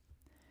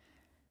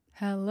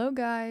Hello,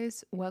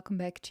 guys. Welcome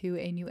back to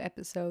a new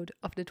episode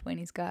of the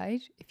 20s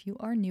Guide. If you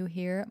are new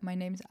here, my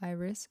name is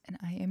Iris and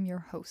I am your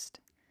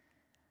host.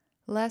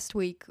 Last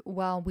week,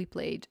 while we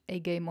played a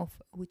game of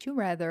Would You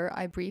Rather,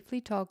 I briefly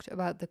talked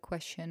about the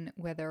question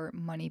whether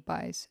money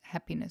buys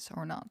happiness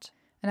or not.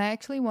 And I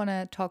actually want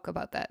to talk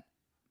about that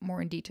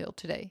more in detail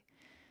today.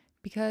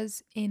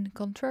 Because, in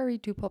contrary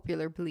to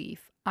popular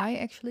belief, I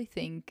actually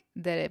think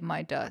that it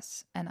might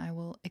does, and I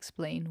will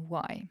explain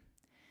why.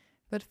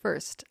 But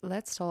first,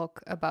 let's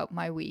talk about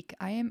my week.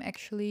 I am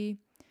actually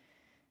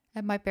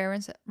at my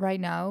parents' right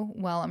now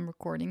while I'm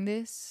recording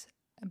this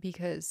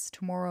because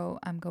tomorrow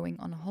I'm going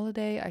on a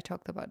holiday. I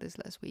talked about this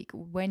last week.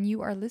 When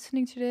you are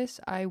listening to this,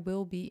 I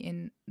will be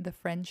in the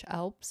French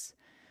Alps,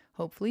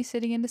 hopefully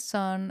sitting in the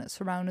sun,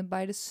 surrounded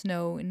by the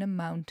snow in the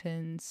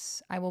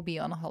mountains. I will be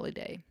on a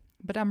holiday.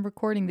 But I'm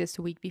recording this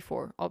a week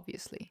before,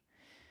 obviously.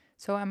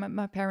 So I'm at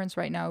my parents'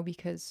 right now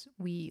because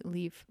we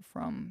leave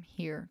from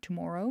here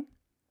tomorrow.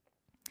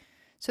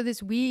 So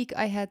this week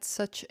I had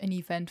such an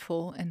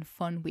eventful and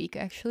fun week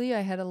actually.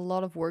 I had a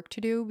lot of work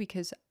to do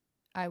because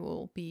I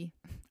will be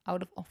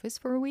out of office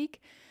for a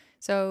week.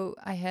 So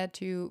I had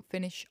to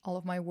finish all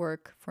of my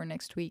work for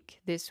next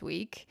week this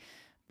week.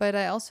 But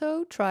I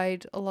also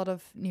tried a lot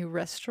of new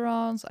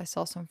restaurants. I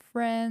saw some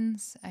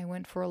friends. I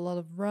went for a lot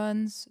of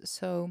runs.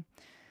 So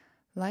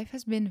life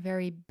has been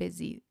very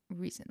busy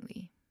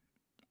recently.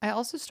 I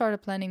also started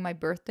planning my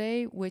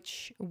birthday,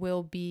 which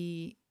will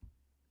be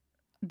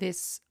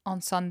this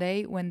on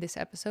Sunday when this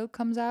episode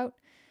comes out.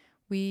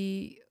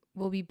 We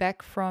will be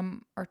back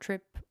from our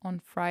trip on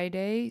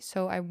Friday,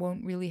 so I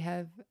won't really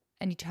have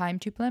any time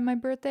to plan my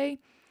birthday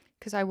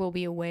because I will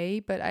be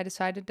away. But I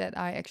decided that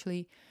I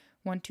actually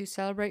want to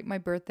celebrate my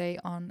birthday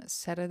on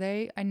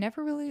Saturday. I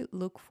never really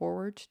look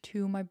forward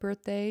to my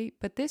birthday,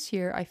 but this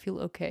year I feel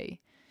okay.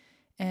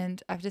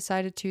 And I've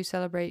decided to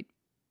celebrate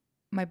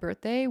my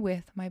birthday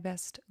with my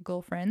best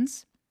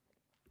girlfriends.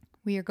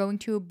 We are going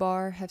to a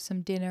bar, have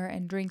some dinner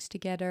and drinks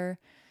together.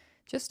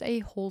 Just a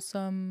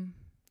wholesome,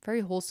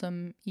 very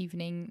wholesome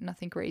evening,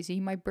 nothing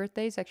crazy. My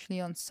birthday is actually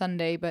on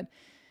Sunday, but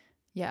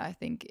yeah, I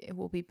think it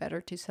will be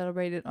better to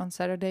celebrate it on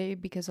Saturday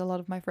because a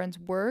lot of my friends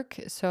work.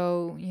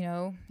 So,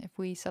 if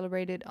we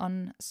celebrate it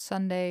on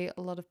Sunday,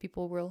 a lot of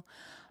people will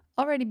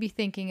already be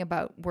thinking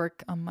about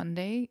work on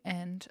Monday,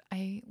 and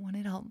I want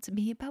it all to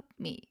be about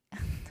me.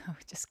 No,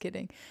 just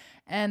kidding.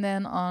 And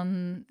then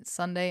on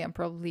Sunday, I'm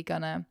probably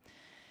gonna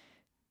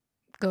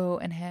go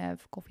and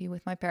have coffee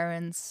with my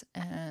parents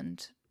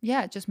and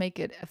yeah, just make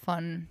it a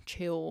fun,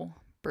 chill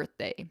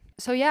birthday.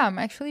 So yeah, I'm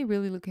actually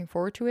really looking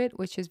forward to it,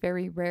 which is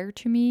very rare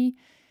to me.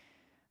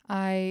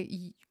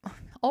 I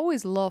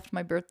always loved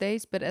my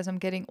birthdays, but as I'm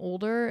getting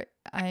older,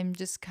 I'm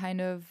just kind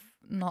of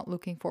not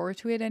looking forward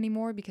to it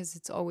anymore because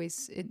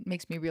it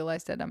makes me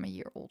realize that I'm a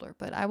year older.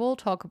 But I will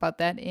talk about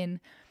that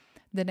in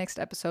the next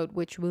episode,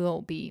 which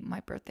will be my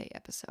birthday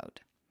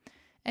episode.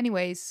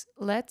 Anyways,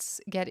 let's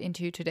get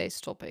into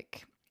today's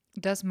topic.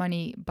 Does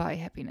money buy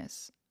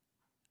happiness?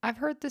 I've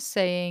heard this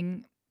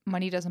saying,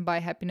 money doesn't buy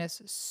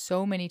happiness,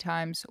 so many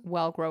times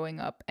while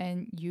growing up,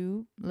 and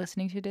you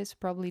listening to this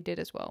probably did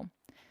as well.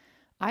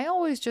 I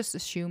always just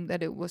assumed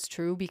that it was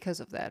true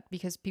because of that,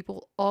 because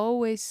people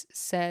always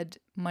said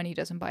money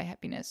doesn't buy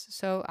happiness.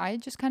 So I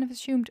just kind of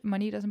assumed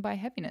money doesn't buy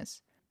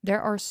happiness.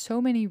 There are so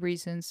many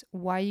reasons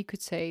why you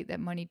could say that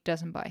money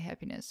doesn't buy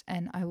happiness,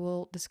 and I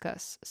will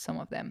discuss some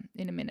of them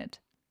in a minute.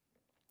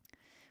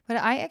 But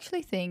I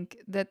actually think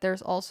that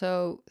there's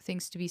also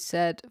things to be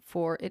said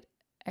for it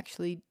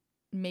actually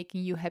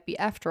making you happy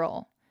after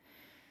all.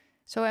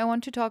 So I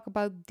want to talk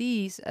about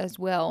these as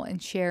well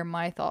and share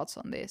my thoughts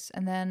on this.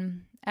 And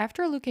then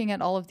after looking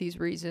at all of these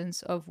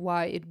reasons of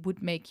why it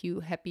would make you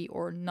happy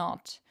or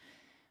not,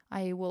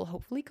 I will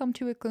hopefully come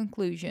to a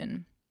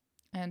conclusion.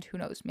 And who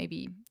knows,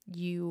 maybe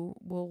you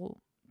will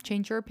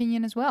change your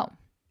opinion as well.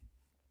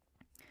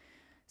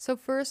 So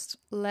first,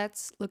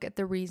 let's look at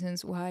the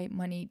reasons why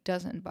money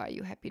doesn't buy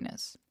you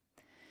happiness.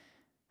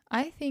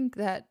 I think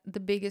that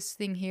the biggest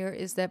thing here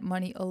is that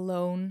money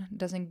alone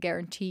doesn't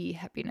guarantee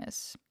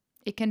happiness.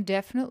 It can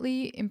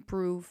definitely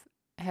improve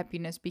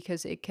happiness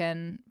because it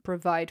can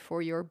provide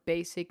for your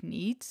basic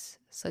needs,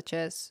 such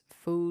as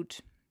food,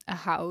 a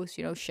house,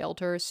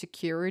 shelter,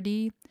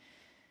 security.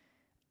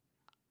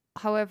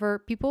 However,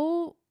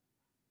 people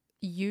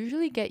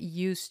usually get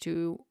used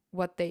to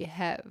what they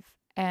have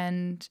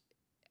and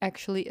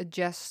actually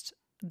adjust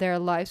their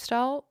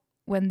lifestyle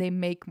when they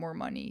make more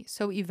money.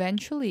 So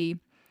eventually,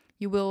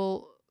 you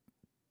will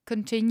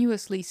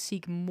continuously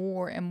seek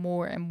more and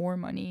more and more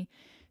money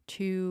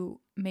to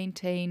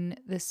maintain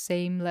the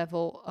same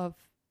level of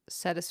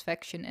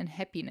satisfaction and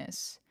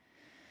happiness.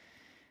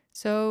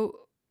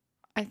 So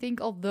I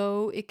think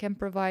although it can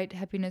provide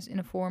happiness in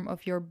a form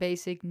of your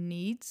basic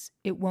needs,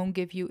 it won't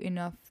give you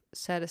enough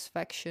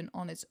satisfaction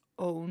on its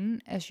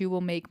own as you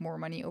will make more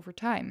money over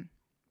time.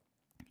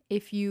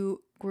 If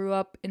you grew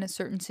up in a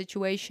certain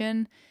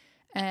situation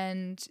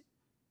and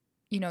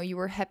you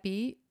were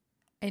happy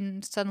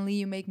and suddenly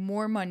you make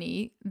more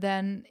money,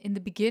 then in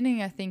the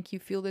beginning I think you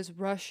feel this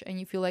rush and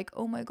you feel like,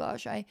 oh my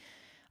gosh,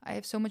 I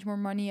have so much more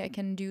money, I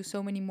can do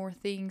so many more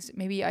things.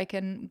 Maybe I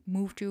can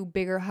move to a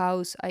bigger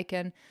house, I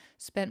can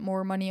spend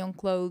more money on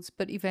clothes.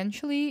 But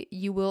eventually,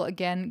 you will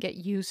again get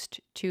used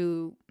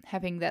to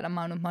having that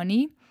amount of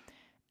money,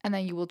 and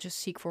then you will just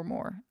seek for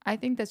more. I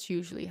think that's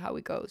usually how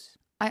it goes.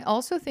 I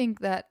also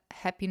think that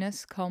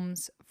happiness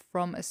comes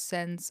from a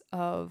sense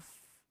of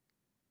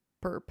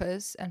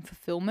purpose and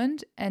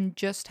fulfillment, and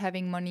just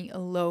having money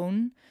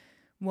alone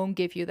won't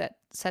give you that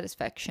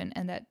satisfaction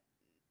and that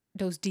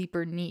those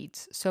deeper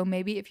needs. So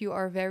maybe if you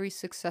are very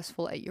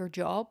successful at your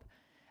job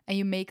and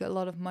you make a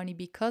lot of money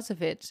because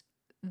of it,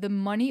 the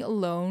money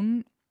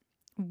alone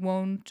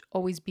won't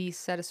always be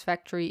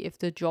satisfactory if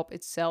the job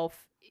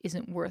itself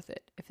isn't worth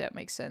it, if that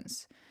makes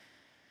sense.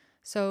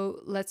 So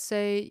let's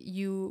say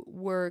you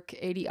work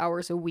 80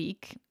 hours a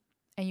week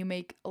and you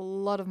make a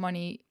lot of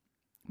money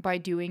by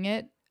doing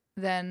it,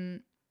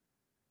 then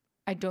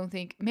I don't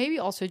think, maybe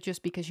also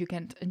just because you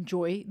can't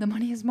enjoy the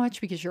money as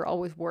much because you're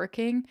always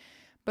working.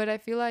 But I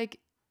feel like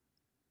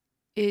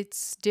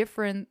it's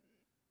different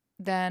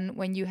than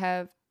when you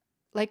have,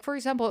 like, for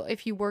example,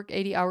 if you work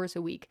 80 hours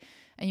a week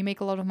and you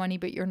make a lot of money,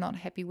 but you're not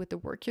happy with the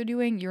work you're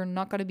doing, you're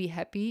not going to be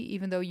happy,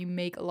 even though you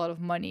make a lot of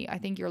money. I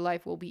think your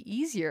life will be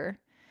easier,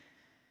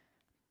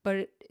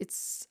 but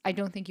I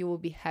don't think you will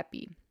be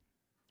happy.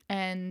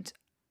 And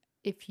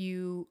if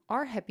you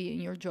are happy in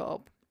your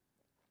job,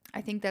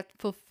 I think that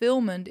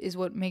fulfillment is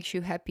what makes you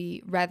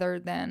happy rather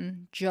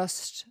than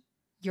just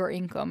your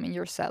income and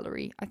your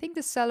salary. I think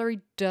the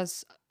salary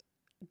does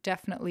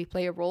definitely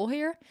play a role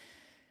here,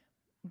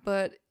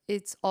 but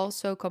it's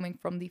also coming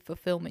from the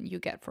fulfillment you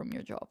get from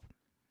your job.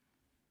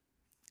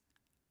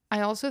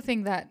 I also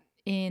think that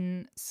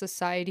in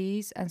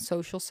societies and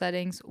social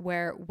settings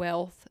where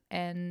wealth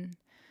and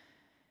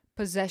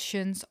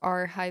possessions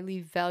are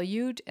highly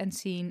valued and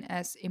seen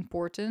as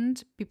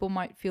important, people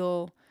might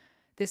feel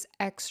this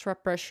extra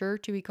pressure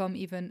to become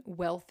even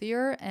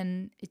wealthier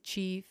and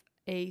achieve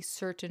a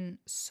certain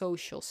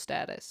social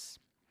status.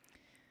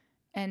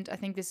 And I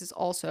think this is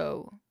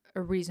also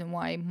a reason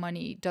why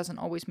money doesn't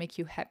always make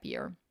you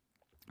happier.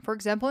 For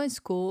example, in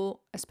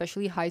school,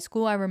 especially high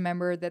school, I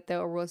remember that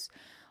there was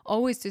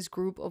always this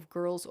group of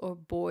girls or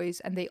boys,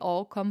 and they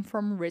all come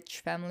from rich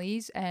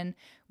families, and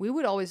we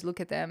would always look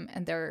at them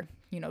and their,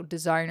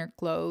 designer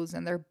clothes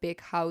and their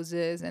big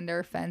houses and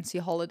their fancy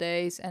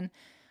holidays. And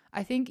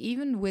I think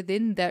even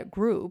within that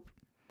group,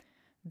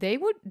 they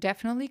would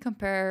definitely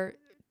compare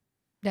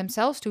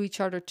themselves to each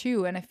other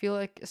too. And I feel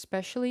like,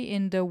 especially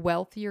in the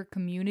wealthier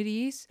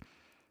communities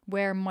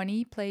where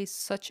money plays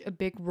such a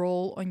big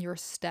role on your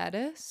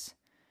status,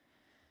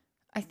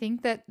 I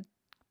think that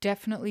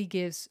definitely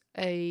gives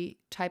a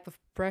type of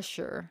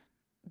pressure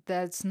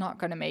that's not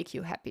going to make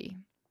you happy,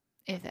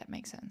 if that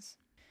makes sense.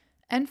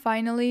 And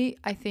finally,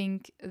 I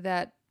think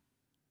that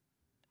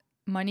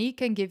money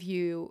can give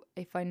you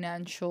a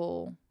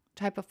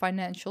type of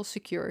financial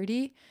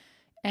security,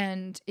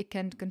 and it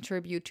can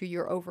contribute to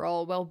your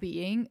overall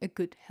well-being, a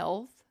good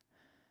health,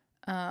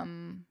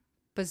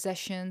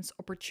 possessions,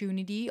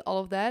 opportunity, all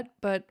of that.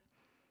 But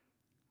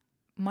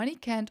money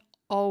can't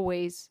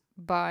always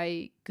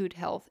buy good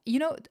health.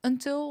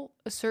 Until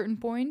a certain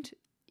point,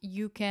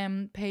 you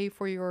can pay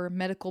for your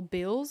medical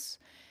bills,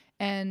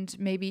 and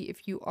maybe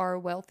if you are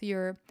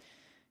wealthier,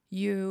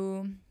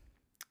 you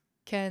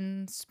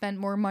can spend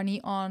more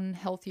money on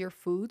healthier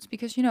foods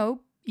because,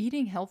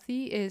 eating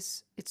healthy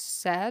it's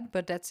sad,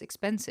 but that's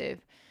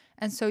expensive.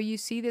 And so you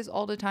see this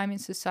all the time in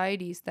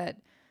societies,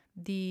 that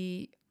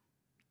the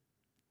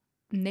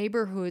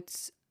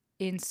neighborhoods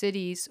in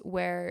cities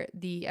where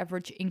the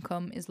average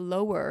income is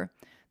lower,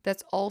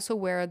 that's also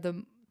where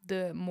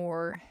the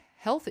more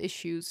health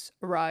issues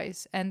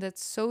arise. And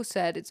that's so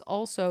sad. It's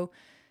also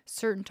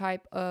certain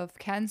type of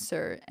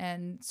cancer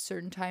and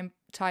certain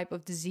type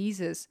of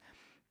diseases.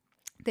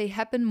 They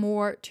happen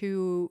more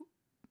to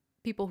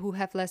people who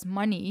have less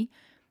money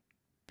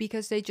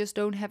because they just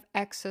don't have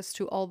access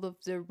to all of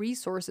the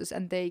resources,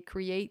 and they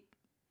create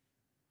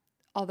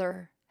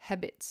other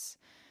habits,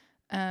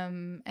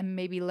 and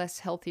maybe less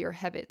healthier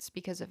habits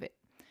because of it.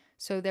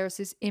 So there's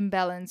this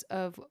imbalance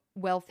of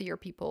wealthier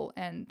people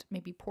and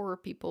maybe poorer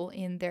people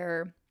in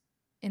their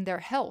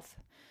health.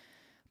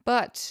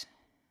 But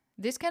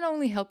this can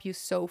only help you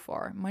so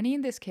far. Money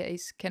in this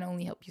case can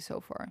only help you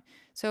so far.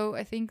 So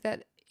I think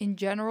that in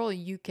general,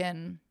 you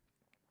can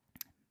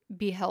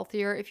be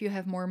healthier if you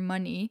have more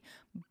money.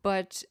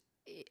 But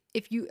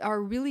if you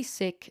are really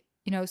sick,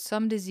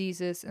 some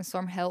diseases and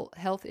some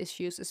health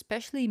issues,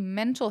 especially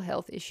mental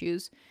health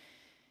issues,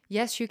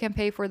 yes, you can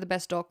pay for the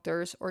best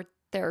doctors or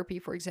therapy,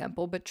 for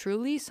example, but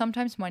truly,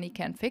 sometimes money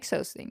can't fix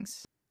those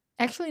things.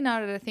 Actually, now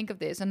that I think of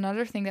this,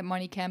 another thing that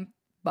money can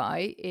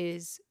buy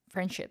is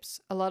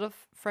friendships. A lot of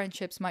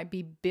friendships might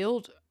be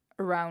built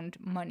around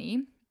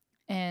money,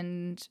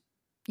 and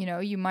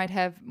you might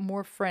have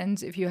more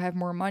friends if you have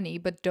more money,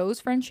 but those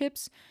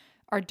friendships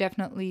are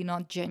definitely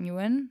not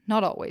genuine,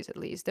 not always at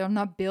least. They're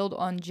not built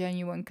on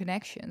genuine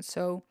connections.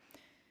 So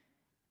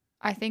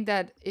I think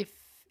that if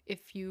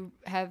if you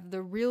have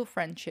the real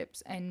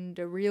friendships and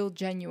the real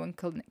genuine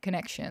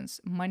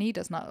connections, money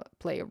does not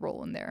play a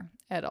role in there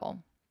at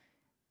all.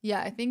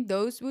 Yeah, I think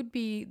those would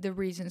be the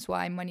reasons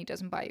why money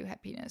doesn't buy you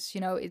happiness.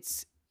 You know,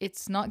 it's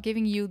not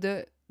giving you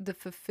the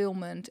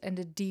fulfillment and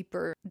the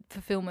deeper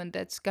fulfillment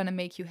that's going to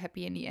make you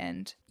happy in the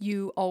end.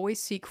 You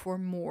always seek for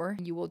more.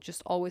 You will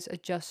just always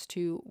adjust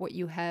to what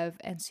you have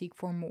and seek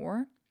for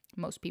more.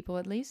 Most people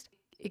at least.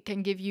 It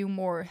can give you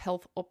more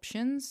health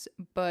options,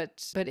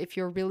 but if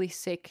you're really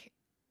sick,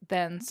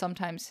 then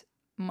sometimes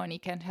money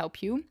can't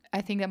help you.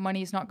 I think that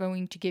money is not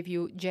going to give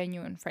you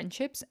genuine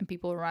friendships and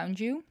people around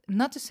you.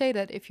 Not to say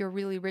that if you're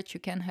really rich, you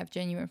can have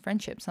genuine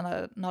friendships,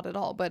 not at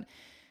all. But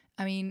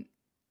I mean,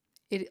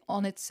 it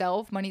on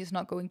itself, money is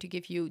not going to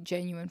give you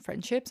genuine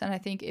friendships. And I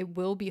think it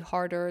will be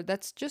harder.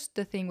 That's just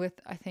the thing with,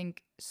 I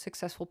think,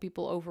 successful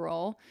people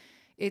overall.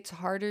 It's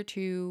harder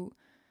to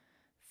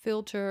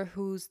filter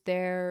who's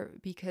there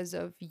because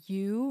of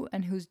you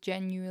and who's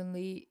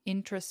genuinely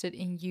interested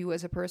in you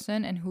as a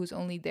person and who's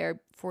only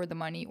there for the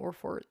money or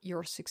for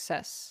your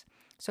success.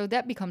 So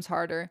that becomes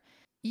harder.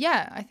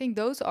 Yeah, I think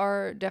those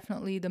are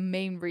definitely the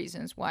main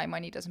reasons why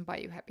money doesn't buy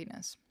you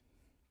happiness.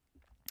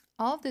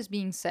 All of this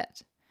being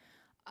said,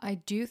 I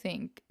do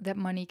think that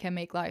money can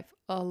make life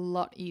a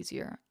lot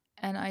easier.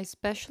 And I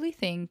especially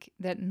think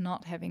that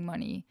not having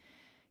money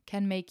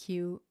can make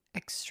you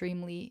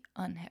extremely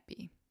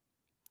unhappy.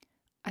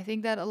 I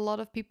think that a lot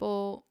of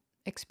people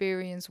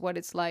experience what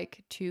it's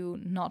like to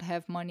not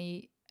have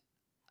money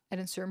at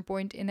a certain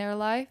point in their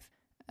life.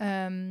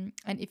 And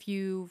if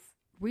you've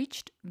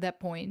reached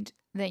that point,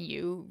 then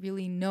you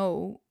really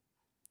know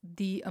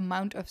the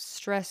amount of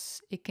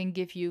stress it can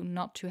give you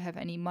not to have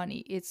any money.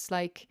 It's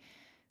like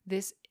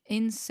this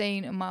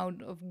insane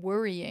amount of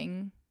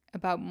worrying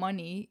about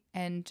money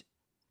and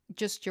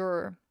just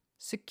your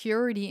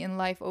security in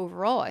life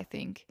overall, I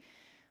think.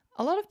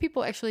 A lot of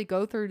people actually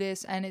go through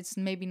this, and it's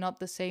maybe not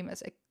the same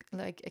as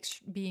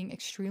being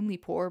extremely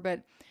poor,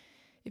 but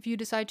if you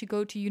decide to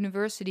go to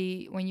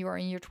university when you are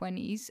in your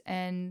 20s,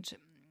 and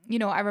you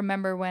know, I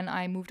remember when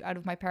I moved out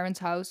of my parents'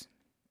 house,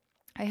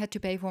 I had to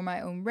pay for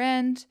my own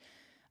rent,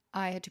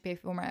 I had to pay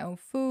for my own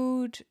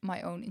food,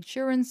 my own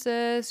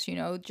insurances, you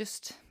know,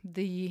 just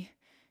the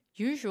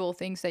usual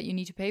things that you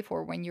need to pay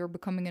for when you're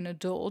becoming an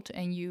adult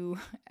and you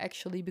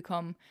actually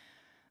become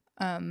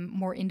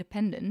more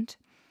independent.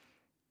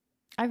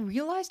 I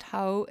realized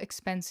how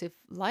expensive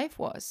life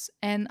was,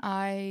 and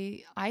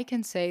I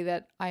can say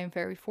that I am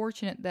very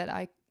fortunate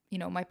that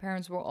my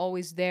parents were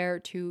always there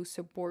to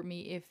support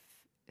me if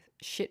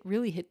shit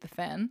really hit the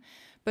fan.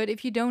 But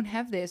if you don't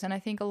have this, and I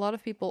think a lot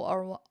of people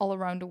are all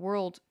around the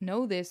world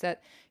know this,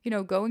 that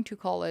going to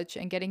college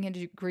and getting a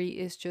degree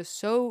is just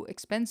so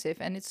expensive,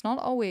 and it's not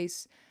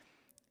always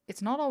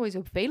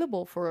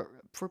available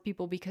for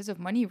people because of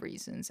money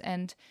reasons.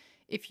 And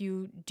if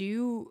you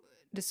do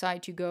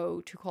decide to go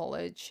to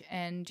college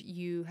and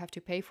you have to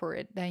pay for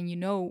it, then you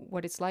know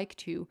what it's like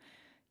to,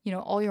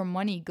 all your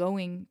money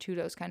going to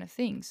those kind of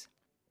things.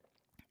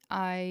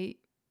 Again,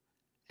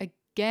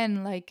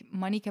 like,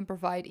 money can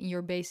provide in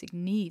your basic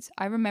needs.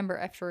 I remember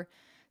after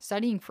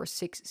studying for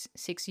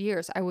six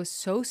years, I was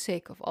so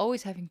sick of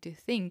always having to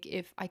think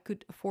if I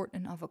could afford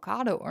an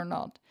avocado or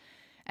not,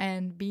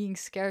 and being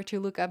scared to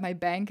look at my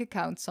bank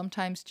account,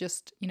 sometimes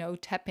just,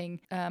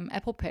 tapping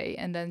Apple Pay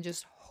and then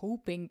just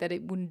hoping that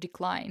it wouldn't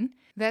decline.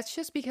 That's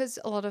just because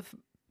a lot of,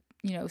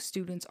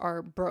 students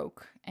are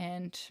broke.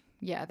 And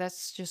yeah,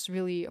 that's just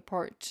really a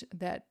part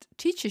that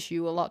teaches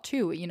you a lot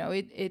too.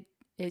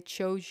 It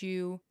shows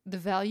you the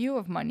value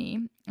of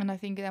money. And I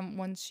think that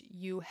once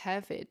you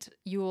have it,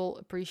 you will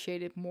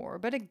appreciate it more.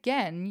 But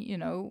again,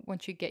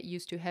 once you get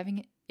used to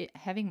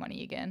having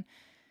money again,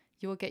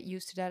 you will get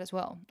used to that as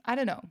well. I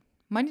don't know.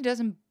 Money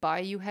doesn't buy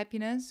you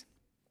happiness,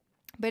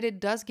 but it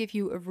does give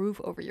you a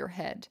roof over your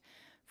head,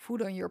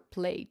 food on your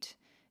plate.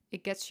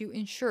 It gets you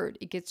insured.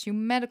 It gets you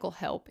medical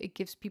help. It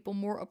gives people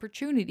more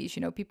opportunities.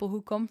 People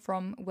who come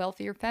from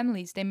wealthier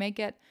families, they may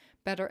get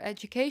better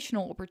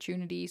educational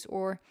opportunities,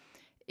 or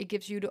it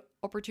gives you the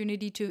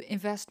opportunity to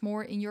invest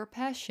more in your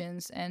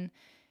passions, and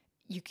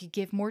you could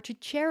give more to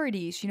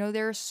charities.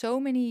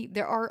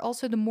 There are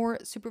also the more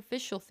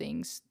superficial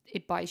things.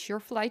 It buys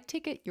your flight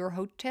ticket, your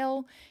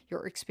hotel,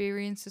 your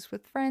experiences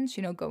with friends,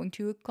 going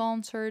to a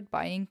concert,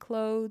 buying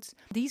clothes.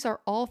 These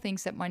are all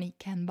things that money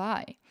can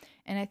buy.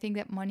 And I think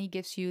that money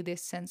gives you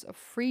this sense of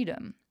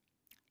freedom.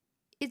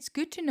 It's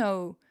good to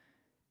know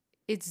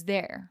it's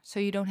there, so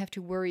you don't have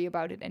to worry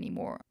about it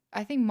anymore.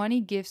 I think money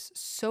gives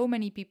so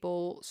many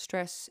people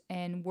stress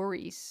and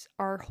worries.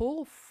 Our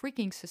whole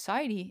freaking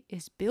society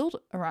is built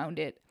around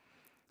it.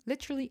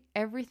 Literally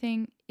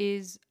everything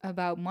is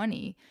about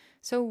money.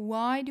 So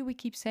why do we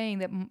keep saying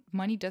that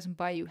money doesn't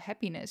buy you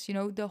happiness?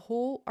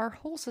 Our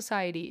whole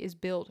society is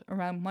built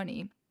around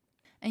money.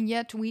 And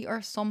yet we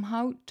are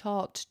somehow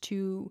taught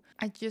to,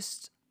 I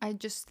just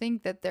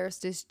think that there's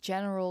this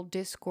general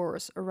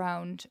discourse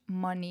around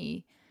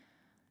money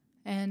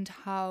and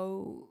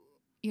how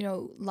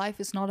life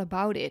is not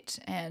about it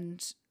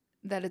and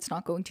that it's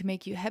not going to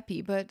make you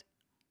happy. But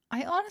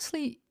I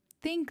honestly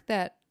think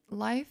that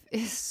life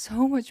is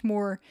so much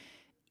more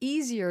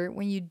easier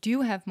when you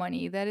do have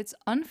money, that it's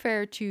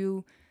unfair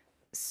to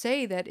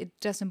say that it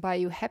doesn't buy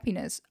you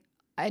happiness.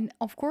 And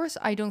of course,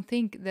 I don't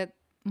think that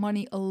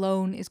money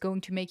alone is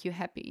going to make you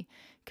happy,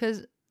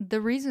 because the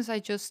reasons I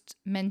just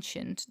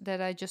mentioned,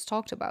 that I just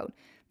talked about,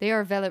 they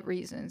are valid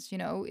reasons.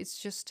 It's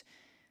just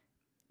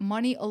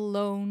money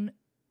alone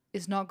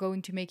is not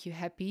going to make you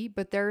happy.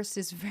 But there's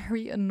this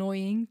very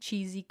annoying,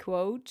 cheesy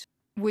quote,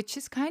 which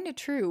is kind of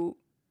true,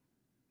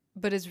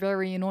 but it's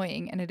very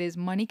annoying. And it is: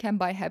 money can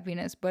buy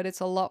happiness, but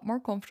it's a lot more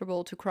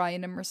comfortable to cry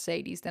in a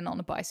Mercedes than on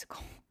a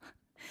bicycle.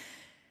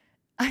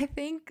 I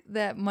think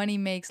that money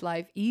makes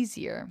life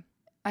easier.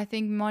 I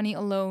think money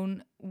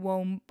alone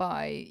won't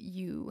buy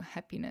you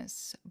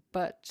happiness,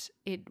 but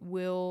it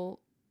will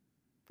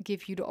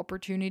give you the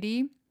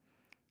opportunity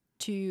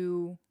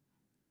to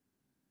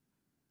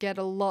get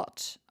a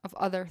lot of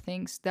other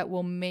things that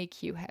will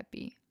make you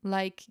happy,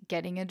 like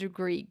getting a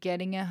degree,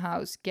 getting a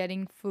house,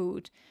 getting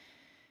food,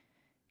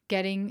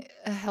 getting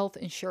a health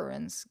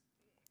insurance,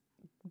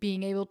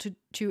 being able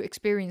to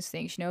experience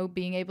things,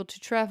 being able to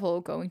travel,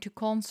 going to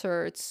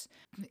concerts,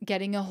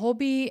 getting a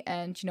hobby.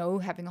 And,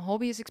 having a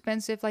hobby is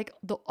expensive. Like,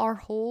 our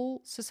whole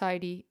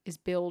society is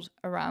built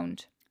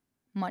around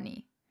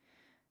money.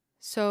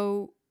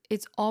 So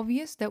it's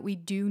obvious that we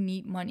do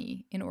need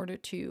money in order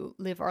to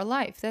live our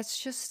life. That's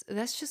just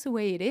the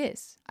way it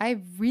is.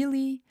 I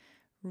really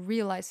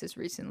realized this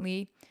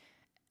recently.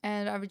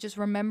 And I would just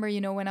remember,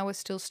 when I was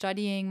still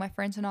studying, my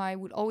friends and I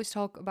would always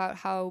talk about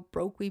how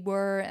broke we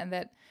were, and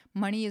that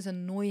money is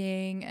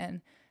annoying,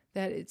 and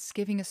that it's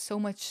giving us so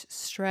much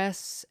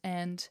stress,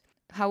 and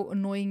how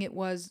annoying it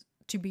was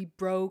to be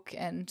broke,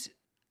 and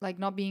like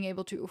not being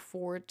able to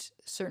afford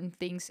certain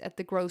things at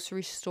the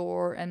grocery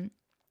store. And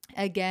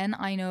again,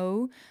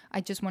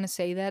 I just want to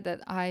say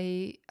that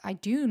I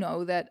do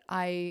know that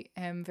I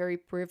am very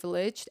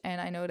privileged, and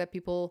I know that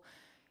people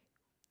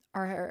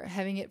are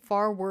having it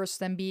far worse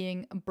than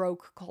being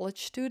broke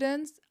college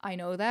students. I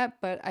know that,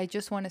 but I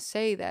just want to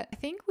say that I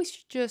think we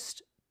should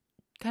just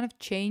kind of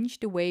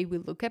change the way we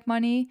look at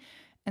money,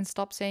 and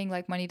stop saying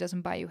like money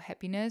doesn't buy you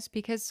happiness,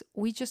 because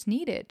we just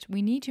need it.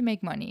 We need to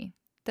make money.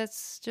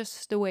 That's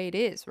just the way it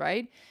is,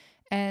 right?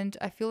 And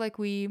I feel like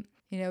the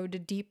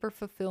deeper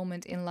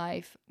fulfillment in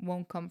life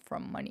won't come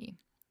from money.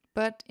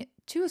 But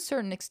to a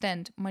certain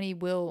extent, money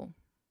will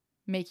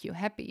make you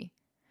happy.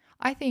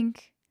 I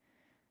think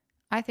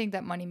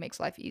that money makes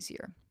life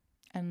easier,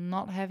 and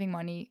not having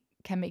money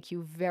can make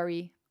you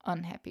very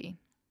unhappy.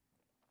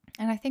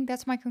 And I think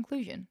that's my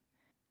conclusion.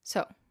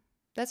 So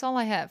that's all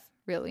I have,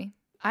 really.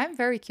 I'm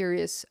very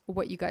curious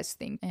what you guys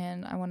think,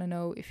 and I want to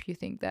know if you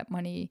think that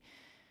money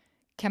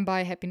can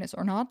buy happiness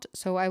or not.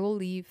 So I will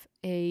leave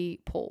a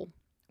poll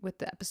with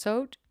the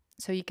episode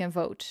so you can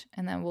vote,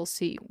 and then we'll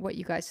see what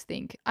you guys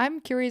think. I'm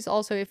curious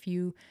also if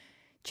you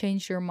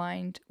changed your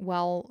mind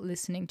while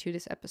listening to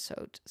this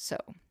episode. So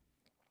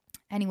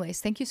anyways,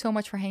 thank you so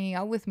much for hanging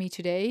out with me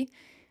today.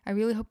 I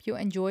really hope you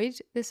enjoyed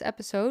this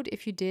episode.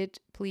 If you did,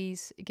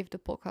 please give the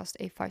podcast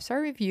a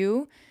 5-star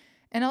review.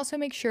 And also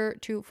make sure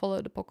to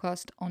follow the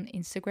podcast on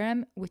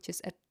Instagram, which is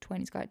at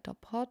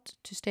 20sguide.pod,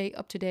 to stay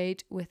up to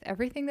date with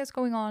everything that's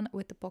going on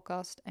with the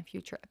podcast and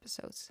future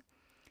episodes.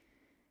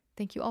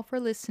 Thank you all for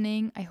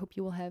listening. I hope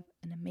you will have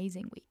an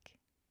amazing week.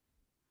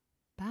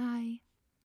 Bye.